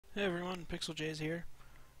Hey everyone, PixelJ's here.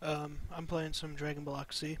 I'm playing some Dragon Ball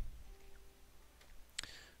X. This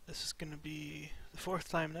is gonna be the fourth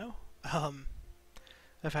time now.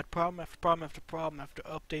 I've had problem after problem after problem after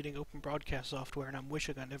updating Open Broadcast software, and I'm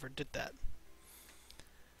wishing I never did that.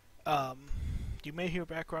 Um, you may hear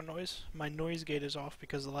background noise. My noise gate is off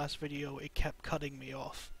because the last video it kept cutting me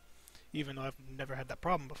off, even though I've never had that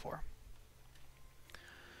problem before.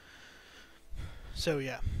 So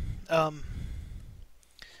yeah,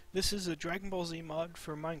 this is a Dragon Ball Z mod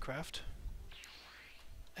for Minecraft,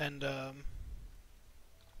 and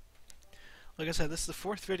like I said, this is the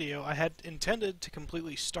fourth video. I had intended to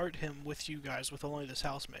completely start him with you guys with only this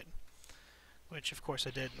house made, which of course I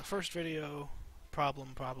did in the first video. Problem,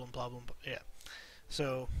 yeah.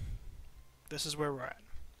 So this is where we're at.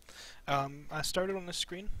 I started on this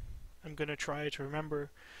screen. I'm gonna try to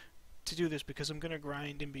remember to do this because I'm gonna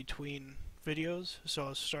grind in between videos. So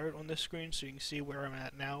I'll start on this screen so you can see where I'm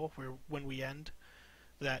at now, when we end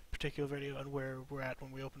that particular video, and where we're at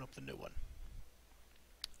when we open up the new one.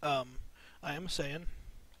 I am Saiyan.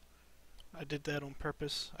 I did that on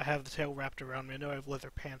purpose. I have the tail wrapped around me. I know I have leather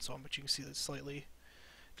pants on, but you can see the slightly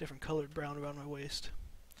different colored brown around my waist.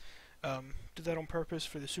 Did that on purpose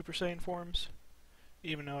for the Super Saiyan forms,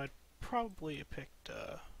 even though I'd probably picked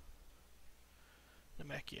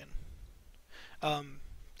Namekian.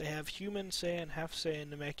 They have Human Saiyan, Half Saiyan,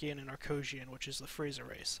 Namekian, and Arcosian, which is the Frieza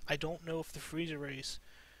race. I don't know if the Frieza race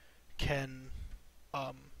can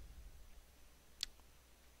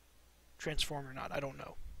transform or not. I don't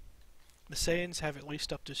know. The Saiyans have at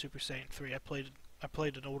least up to Super Saiyan 3. I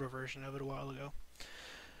played an older version of it a while ago.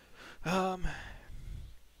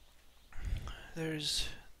 There's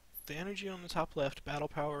the energy on the top left. Battle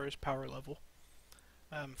power is power level.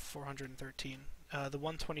 413. The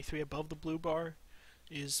 123 above the blue bar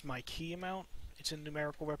is my key amount. It's a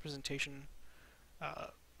numerical representation,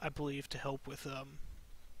 I believe, to help with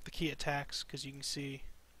the key attacks, because you can see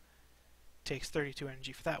it takes 32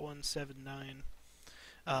 energy for that one, 7, 9.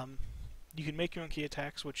 You can make your own key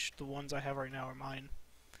attacks, which the ones I have right now are mine.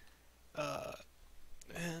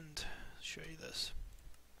 And show you this.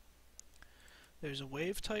 There's a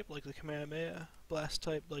wave type like the Kamehameha, blast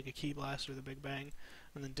type like a Ki Blast or the Big Bang,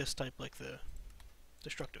 and then disc type like the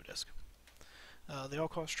Destructo Disc. They all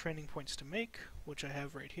cost training points to make, which I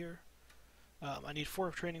have right here. I need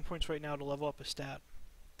 4 training points right now to level up a stat.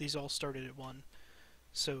 These all started at 1.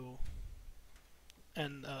 So,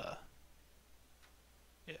 and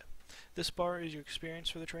yeah. This bar is your experience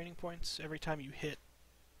for the training points. Every time you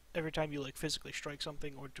like physically strike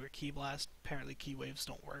something or do a Ki Blast, apparently Ki Waves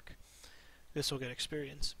don't work. This will get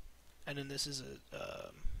experience. And then this is a,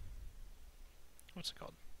 what's it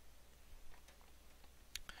called?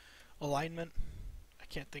 Alignment. I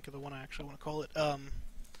can't think of the one I actually want to call it.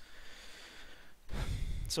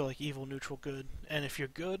 So like evil, neutral, good. And if you're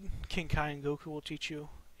good, King Kai and Goku will teach you.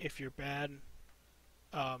 If you're bad,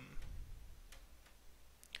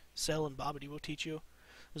 Cell and Babidi will teach you.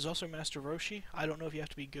 There's also Master Roshi. I don't know if you have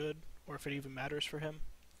to be good or if it even matters for him.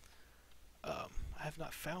 I have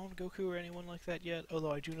not found Goku or anyone like that yet,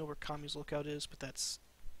 although I do know where Kami's lookout is, but that's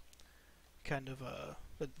kind of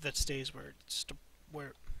that stays where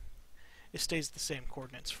it stays the same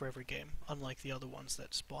coordinates for every game, unlike the other ones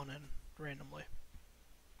that spawn in randomly.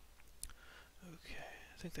 Okay,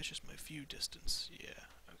 I think that's just my view distance. Yeah,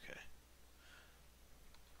 okay.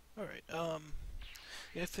 Alright,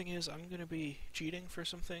 the other thing is I'm gonna be cheating for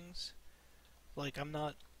some things. Like I'm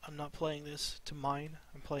not playing this to mine.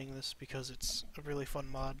 I'm playing this because it's a really fun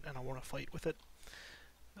mod and I want to fight with it.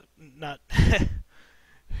 Not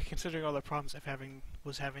considering all the problems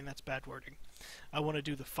was having, that's bad wording. I want to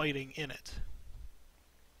do the fighting in it.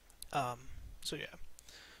 So yeah.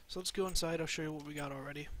 So let's go inside. I'll show you what we got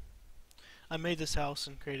already. I made this house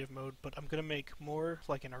in creative mode, but I'm gonna make more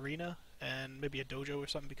like an arena and maybe a dojo or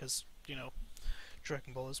something because, you know,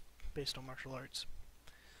 Dragon Ball is based on martial arts.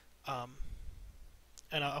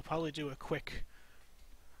 And I'll probably do a quick,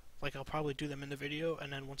 like I'll probably do them in the video,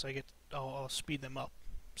 and then once I get, I'll speed them up,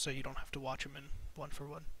 so you don't have to watch them in one for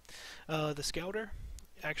one. The Scouter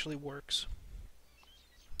actually works,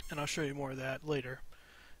 and I'll show you more of that later.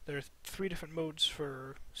 There are 3 different modes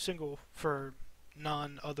for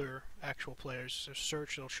non-other actual players. There's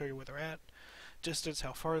Search, it'll show you where they're at, Distance,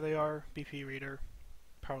 how far they are, BP Reader,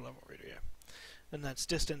 Power Level Reader, yeah. And that's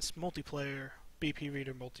Distance, Multiplayer, BP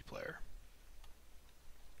Reader, Multiplayer.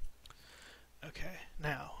 Okay,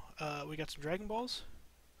 now, we got some Dragon Balls.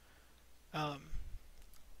 I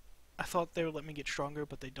thought they would let me get stronger,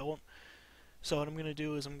 but they don't. So what I'm going to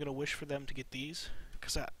do is I'm going to wish for them to get these.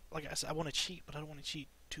 Because, like I said, I want to cheat, but I don't want to cheat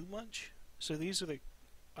too much. So these are the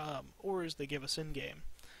ores they give us in-game.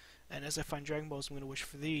 And as I find Dragon Balls, I'm going to wish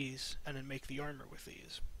for these, and then make the armor with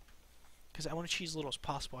these. Because I want to cheat as little as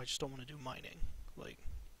possible, I just don't want to do mining.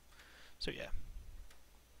 So yeah.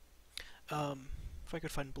 If I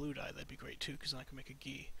could find blue dye, that'd be great too, because then I can make a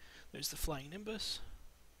gi. There's the Flying Nimbus.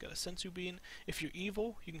 Got a Sensu Bean. If you're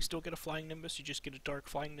evil, you can still get a Flying Nimbus, you just get a Dark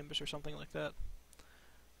Flying Nimbus or something like that.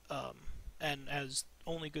 And as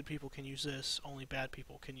only good people can use this, only bad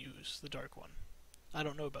people can use the dark one. I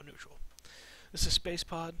don't know about neutral. This is Space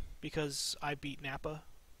Pod, because I beat Nappa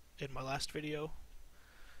in my last video.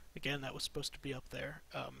 Again, that was supposed to be up there.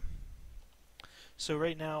 So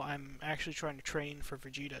right now, I'm actually trying to train for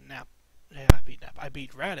Vegeta and Nappa. Yeah, I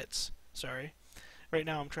beat Raditz, sorry. Right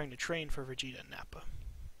now I'm trying to train for Vegeta and Nappa.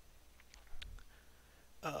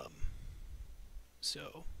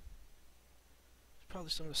 So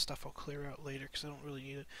probably some of the stuff I'll clear out later because I don't really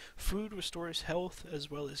need it. Food restores health as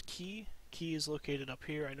well as ki. Ki is located up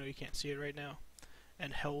here. I know you can't see it right now.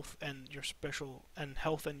 And health and your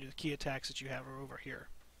ki attacks that you have are over here.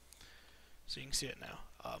 So you can see it now.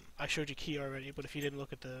 I showed you ki already, but if you didn't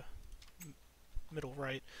look at the middle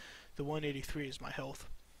right, the 183 is my health.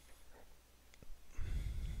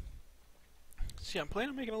 So yeah, I'm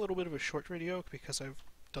planning on making a little bit of a short video because I've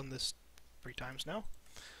done this 3 times now.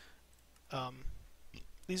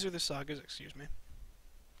 These are the sagas, excuse me.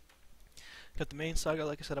 Got the main saga,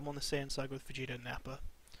 like I said, I'm on the Saiyan saga with Vegeta and Nappa.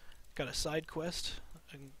 Got a side quest.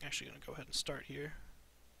 I'm actually going to go ahead and start here.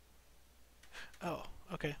 Oh,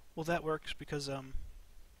 okay. Well, that works because, I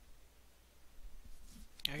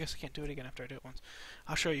guess I can't do it again after I do it once.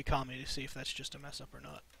 I'll show you Kami to see if that's just a mess up or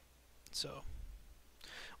not. So,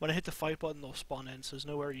 when I hit the fight button, they'll spawn in, so there's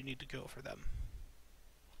nowhere you need to go for them.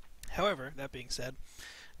 However, that being said,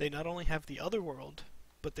 they not only have the other world,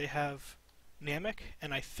 but they have Namek,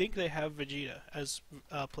 and I think they have Vegeta as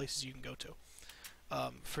places you can go to.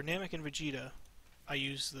 For Namek and Vegeta, I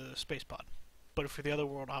use the space pod. But for the other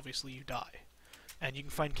world, obviously you die. And you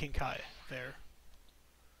can find King Kai there.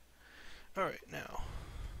 Alright, now,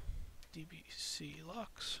 DBC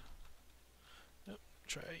locks. Nope,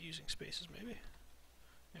 try using spaces maybe.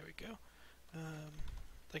 There we go.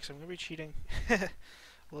 Like I said, I'm going to be cheating a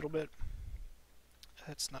little bit.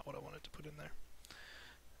 That's not what I wanted to put in there.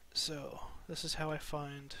 So, this is how I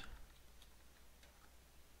find...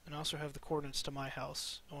 And I also have the coordinates to my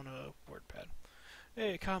house on a WordPad.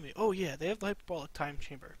 Hey, Kami. Oh yeah, they have the Hyperbolic Time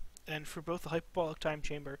Chamber. And for both the Hyperbolic Time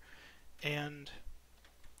Chamber and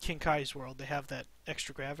King Kai's world, they have that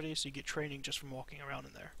extra gravity, so you get training just from walking around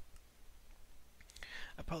in there.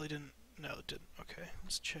 I probably didn't... No, it didn't. Okay,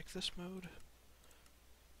 let's check this mode.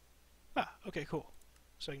 Ah, okay, cool.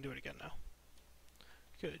 So I can do it again now.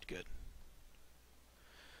 Good, good.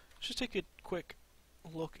 Let's just take a quick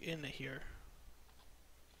look into here.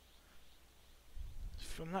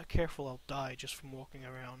 If I'm not careful, I'll die just from walking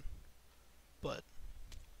around. But,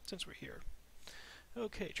 since we're here.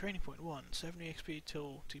 Okay, training point 1. 70 XP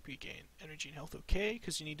till TP gain. Energy and health okay,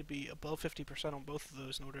 because you need to be above 50% on both of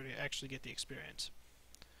those in order to actually get the experience.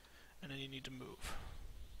 And then you need to move.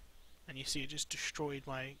 And you see it just destroyed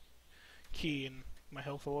my ki and my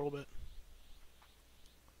health a little bit.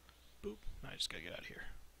 Boop. Now I just gotta get out of here.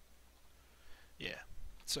 Yeah.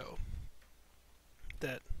 So,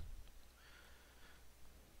 that...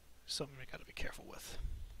 something I gotta be careful with.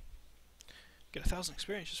 Get 1,000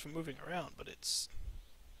 experience just from moving around, but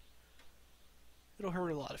it'll hurt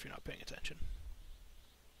a lot if you're not paying attention.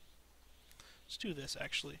 Let's do this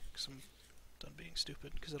actually, because I'm done being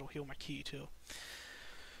stupid, because it'll heal my ki too.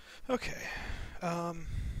 Okay. Oh,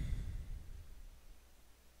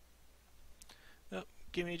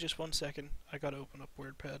 give me just 1 second. I gotta open up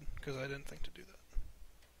WordPad, because I didn't think to do that.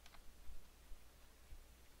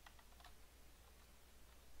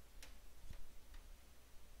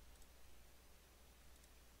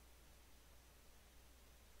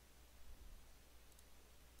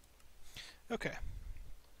 Okay.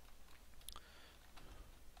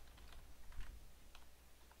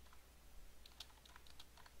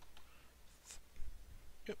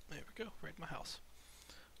 Yep, there we go, right in my house.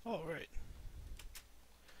 Alright.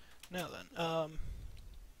 Now then,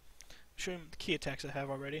 show you the key attacks I have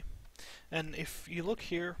already. And if you look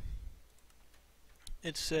here,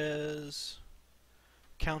 it says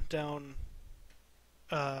countdown.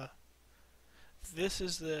 This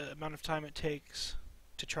is the amount of time it takes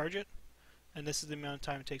to charge it, and this is the amount of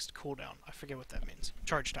time it takes to cool down. I forget what that means.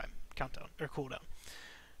 Charge time, countdown, or cooldown.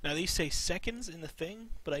 Now these say seconds in the thing,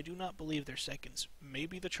 but I do not believe they're seconds.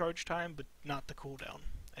 Maybe the charge time, but not the cooldown.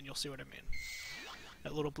 And you'll see what I mean.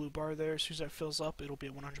 That little blue bar there, as soon as that fills up, it'll be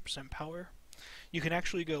at 100% power. You can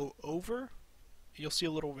actually go over. You'll see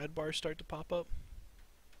a little red bar start to pop up.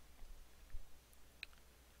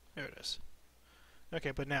 There it is.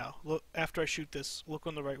 Okay, but now, look, after I shoot this, look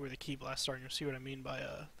on the right where the key blasts are, and you'll see what I mean by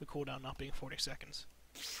the cooldown not being 40 seconds.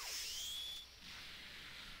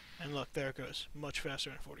 And look, there it goes. Much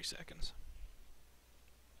faster than 40 seconds.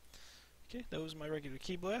 Okay, that was my regular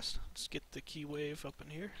key blast. Let's get the key wave up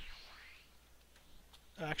in here.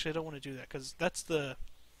 Actually, I don't want to do that, because that's a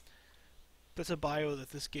biome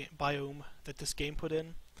that this game put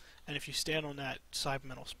in, and if you stand on that,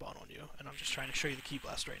 Cybermen will spawn on you, and I'm just trying to show you the key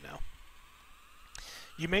blast right now.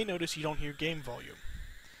 You may notice you don't hear game volume.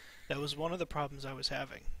 That was one of the problems I was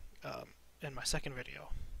having in my second video.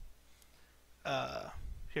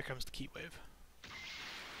 Here comes the key wave.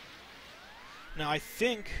 Now I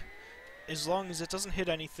think as long as it doesn't hit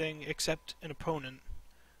anything except an opponent,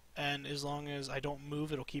 and as long as I don't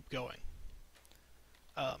move, it'll keep going.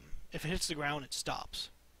 If it hits the ground, it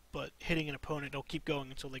stops. But hitting an opponent, it'll keep going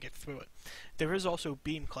until they get through it. There is also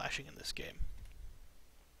beam clashing in this game.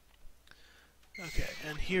 Okay,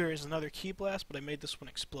 and here is another key blast, but I made this one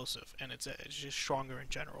explosive, and it's just stronger in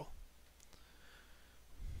general.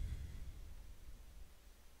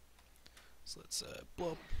 So let's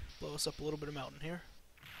blow us up a little bit of mountain here.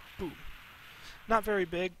 Boom. Not very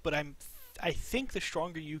big, but I think the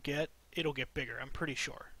stronger you get, it'll get bigger. I'm pretty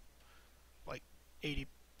sure. Like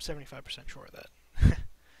 75% sure of that.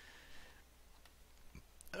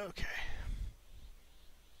 Okay.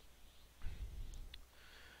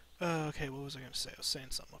 Okay, what was I going to say? I was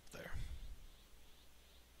saying something up there.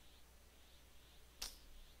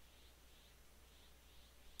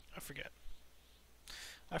 I forget.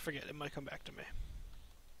 It might come back to me.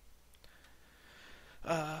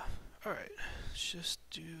 Alright. Let's just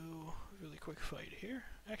do a really quick fight here.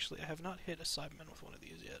 Actually, I have not hit a Cyberman with one of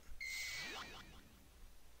these yet.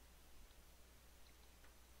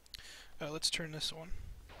 Let's turn this on.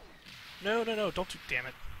 No, don't do, damn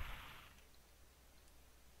it.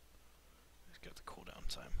 Just got the cooldown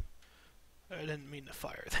time. I didn't mean to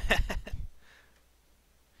fire that.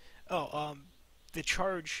 Oh, the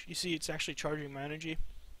charge, you see it's actually charging my energy.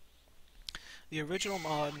 The original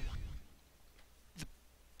mod,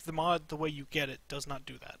 the mod, the way you get it, does not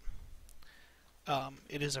do that.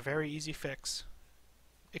 It is a very easy fix.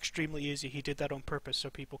 Extremely easy. He did that on purpose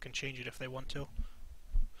so people can change it if they want to.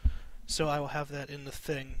 So I will have that in the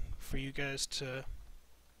thing for you guys to...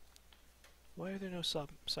 Why are there no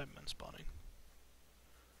Cybermen spawning?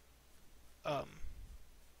 I'll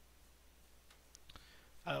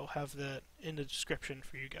have that in the description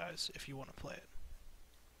for you guys if you want to play it.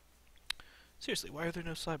 Seriously, why are there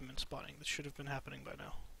no Cybermen spawning? This should have been happening by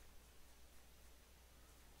now.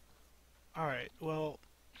 Alright, well,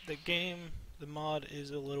 the mod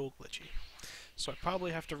is a little glitchy. So I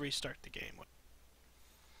probably have to restart the game.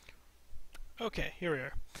 Okay, here we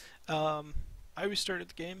are. I restarted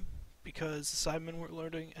the game because the Cybermen weren't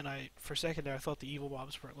loading, and for a second there I thought the evil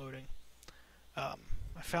mobs weren't loading. I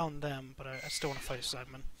found them, but I still want to fight a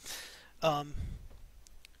Cyberman. I'm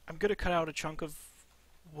gonna cut out a chunk of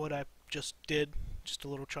what I just did, just a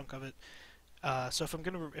little chunk of it. So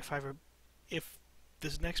if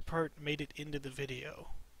this next part made it into the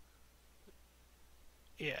video,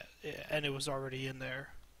 yeah, and it was already in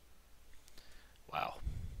there. Wow.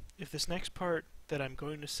 If this next part that I'm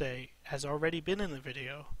going to say has already been in the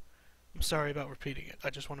video, I'm sorry about repeating it.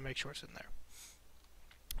 I just want to make sure it's in there.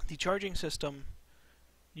 The charging system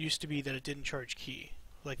used to be that it didn't charge key.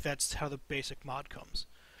 Like, that's how the basic mod comes.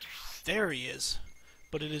 There he is.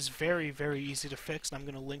 But it is very, very easy to fix, and I'm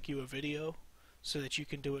going to link you a video so that you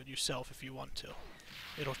can do it yourself if you want to.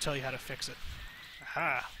 It'll tell you how to fix it.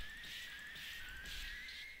 Aha!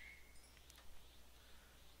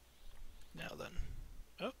 Now then.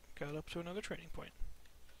 Oh, got up to another training point.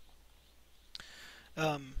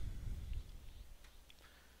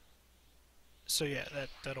 So yeah,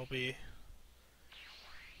 that'll be...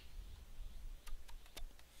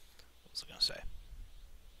 What was I gonna say?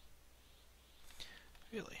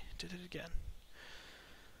 Really? Did it again.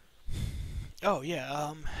 Oh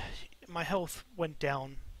yeah, my health went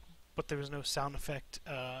down, but there was no sound effect.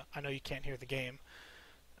 I know you can't hear the game.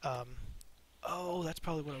 Oh, that's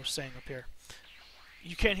probably what I was saying up here.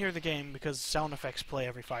 You can't hear the game because sound effects play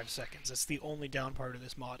every 5 seconds. That's the only down part of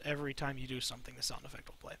this mod. Every time you do something, the sound effect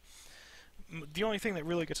will play. The only thing that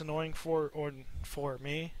really gets annoying for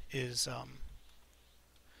me is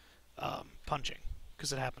punching,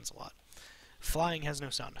 because it happens a lot. Flying has no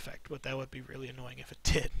sound effect, but that would be really annoying if it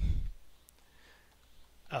did.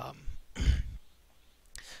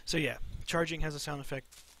 So yeah, charging has a sound effect.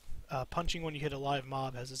 Punching when you hit a live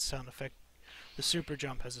mob has a sound effect. The super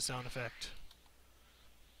jump has a sound effect.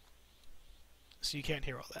 So you can't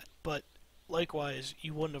hear all that. But likewise,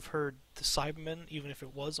 you wouldn't have heard the Cybermen, even if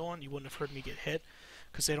it was on, you wouldn't have heard me get hit,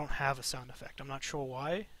 because they don't have a sound effect. I'm not sure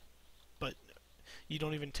why, but you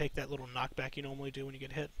don't even take that little knockback you normally do when you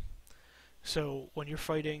get hit. So when you're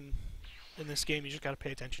fighting in this game, you just gotta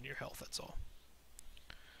pay attention to your health, that's all.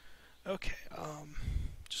 Okay,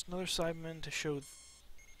 just another Cyberman to show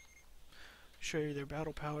you their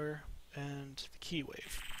battle power and the key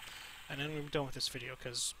wave. And then we're done with this video,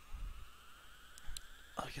 because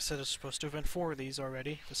like I said, there's supposed to have been 4 of these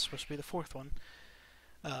already. This is supposed to be the 4th one.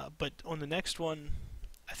 But on the next one,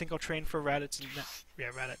 I think I'll train for Raditz and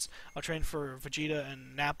Raditz. I'll train for Vegeta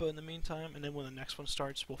and Nappa in the meantime, and then when the next one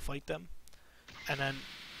starts, we'll fight them. And then,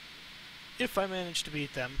 if I manage to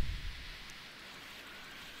beat them,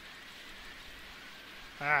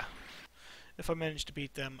 if I manage to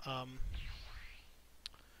beat them,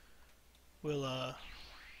 we'll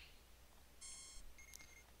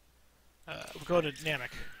go to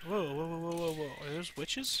Namek. Whoa, whoa, whoa, whoa, whoa, whoa. Are those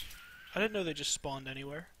witches? I didn't know they just spawned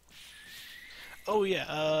anywhere. Oh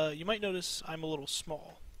yeah, you might notice I'm a little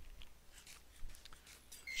small.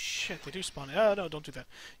 Shit, they do spawn. Oh no, don't do that.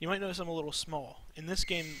 You might notice I'm a little small. In this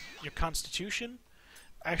game, your constitution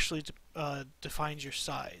actually defines your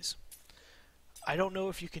size. I don't know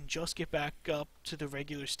if you can just get back up to the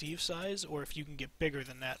regular Steve size, or if you can get bigger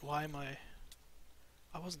than that. Why am I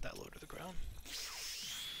wasn't that low to the ground.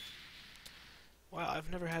 Wow, I've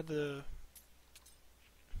never had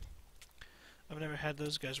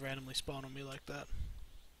those guys randomly spawn on me like that.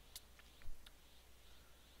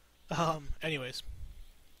 Anyways.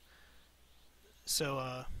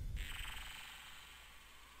 So,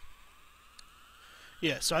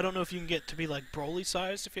 yeah, so I don't know if you can get to be like Broly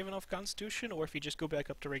sized if you have enough constitution, or if you just go back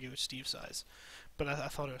up to regular Steve size. But I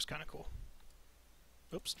thought it was kind of cool.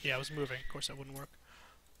 Oops, yeah, I was moving. Of course that wouldn't work.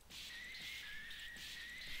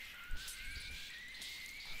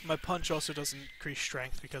 My punch also doesn't increase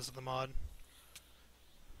strength because of the mod.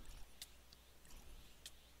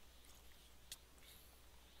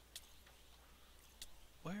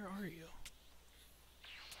 Where are you?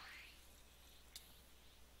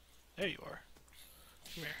 There you are.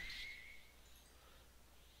 Come here.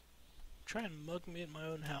 Try and mug me in my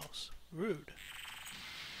own house. Rude.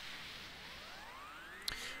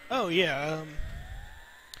 Oh yeah,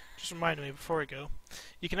 just reminded me before I go.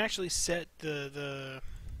 You can actually set these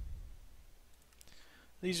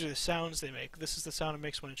are the sounds they make. This is the sound it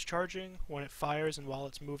makes when it's charging, when it fires, and while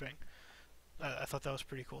it's moving. I thought that was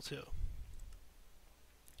pretty cool too.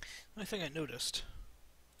 The only thing I noticed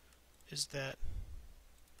is that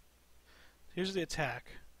here's the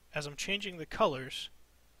attack. As I'm changing the colors,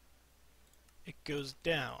 it goes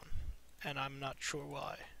down, and I'm not sure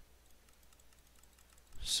why.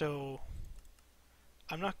 So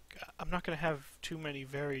I'm not going to have too many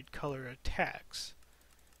varied color attacks.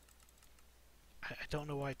 I don't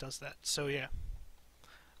know why it does that. So yeah,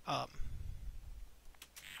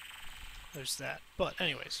 there's that. But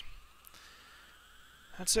anyways,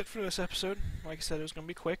 that's it for this episode. Like I said, it was going to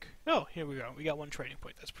be quick. Oh, here we go. We got 1 training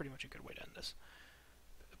point. That's pretty much a good way to end this.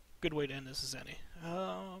 Good way to end this as any.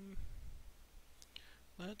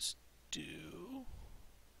 Let's do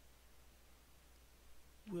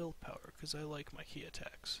willpower, because I like my key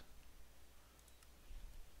attacks.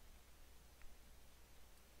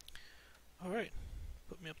 Alright,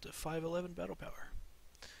 put me up to 511 battle power.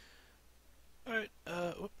 Alright,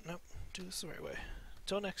 nope, do this the right way.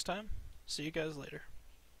 Until next time, see you guys later.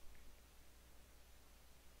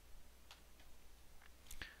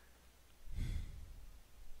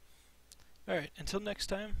 Alright, until next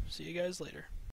time, see you guys later.